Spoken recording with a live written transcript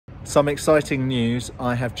Some exciting news.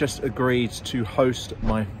 I have just agreed to host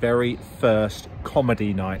my very first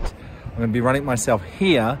comedy night. I'm going to be running it myself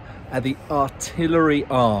here at the Artillery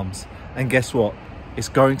Arms. And guess what? It's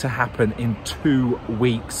going to happen in 2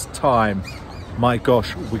 weeks' time. My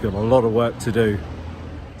gosh, we've got a lot of work to do.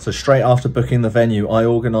 So straight after booking the venue, I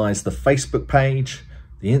organised the Facebook page,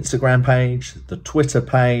 the Instagram page, the Twitter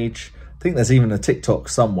page. I think there's even a TikTok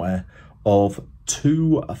somewhere of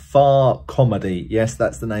Too Far Comedy. Yes,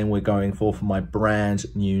 that's the name we're going for my brand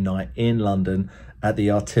new night in London at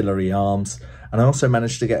the Artillery Arms. And I also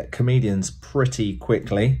managed to get comedians pretty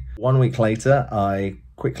quickly. 1 week later, I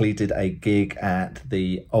quickly did a gig at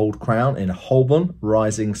the Old Crown in Holborn,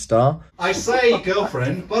 Rising Star. I say,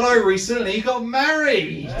 girlfriend, but I recently got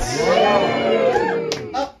married.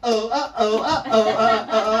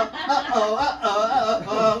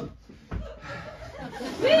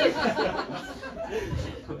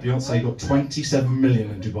 Beyonce got 27 million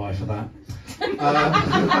in Dubai for that.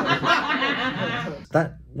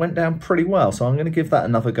 That went down pretty well, so I'm going to give that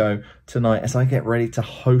another go tonight as I get ready to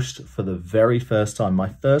host for the very first time, my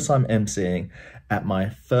first time emceeing at my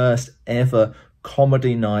first ever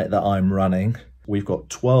comedy night that I'm running. We've got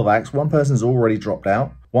 12 acts. One person's already dropped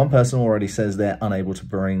out. One person already says they're unable to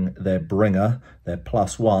bring their bringer, their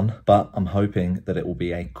 +1, but I'm hoping that it will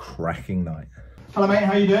be a cracking night. Hello mate,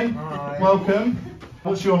 how you doing? Hi. Welcome.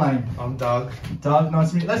 What's your name? I'm Doug. Doug, nice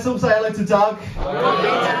to meet you. Let's all say hello to Doug.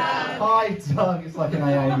 Hi, Hi Doug. It's like an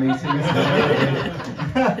AA meeting, isn't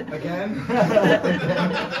it? Again?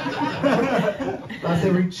 That's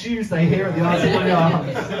every Tuesday here at the Artillery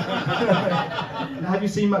Arms. Have you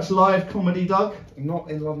seen much live comedy, Doug? Not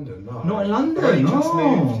in London, no. Not in London? Only just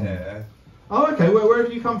Oh. moved here. Oh, okay. Where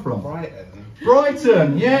have you come from? Brighton.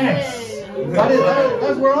 Brighton, yes.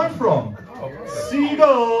 That's where I'm from.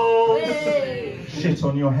 Seagulls. Shit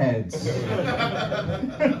on your heads.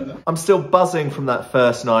 I'm still buzzing from that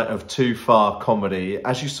first night of Too Far Comedy.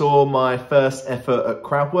 As you saw, my first effort at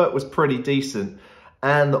crowd work was pretty decent.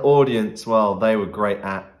 And the audience, well, they were great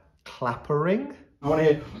at clappering. I want to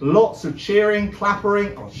hear lots of cheering,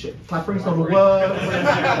 clappering. Oh shit, clappering's not a word.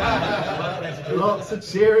 Lots of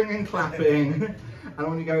cheering and clapping. And I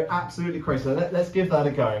want to go absolutely crazy. So let's give that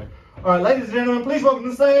a go. All right, ladies and gentlemen, please welcome to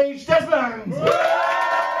the stage, Desmond.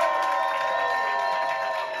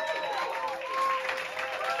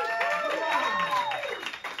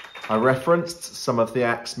 I referenced some of the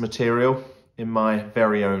act's material in my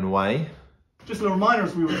very own way. Just a little reminder,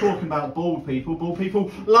 as we were talking about bald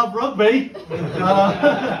people love rugby.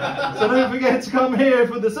 So don't forget to come here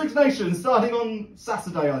for the Six Nations, starting on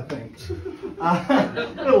Saturday, I think.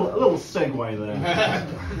 A little segue there.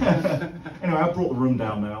 Anyway, I brought the room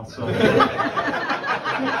down now, so.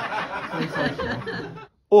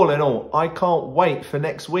 All in all, I can't wait for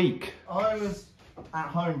next week. I was at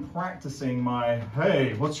home practicing my,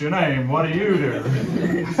 hey, what's your name? What do you do?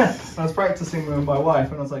 I was practicing with my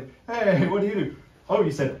wife and I was like, hey, what do you do? Oh,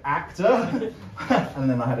 you said actor? And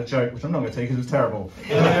then I had a joke, which I'm not going to tell you because it was terrible.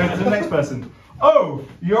 And I go to the next person, oh,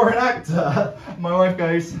 you're an actor. My wife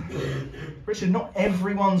goes, Richard, not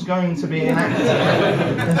everyone's going to be an actor.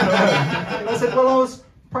 And I said, well, I was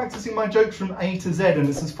practicing my jokes from A to Z and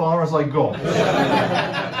it's as far as I got.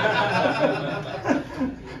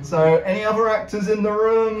 So, any other actors in the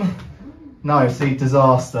room? No, see,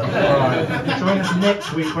 disaster. All right. Join us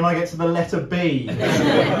next week when I get to the letter B.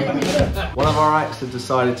 One of our acts have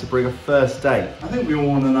decided to bring a first date. I think we all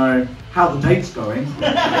want to know how the date's going.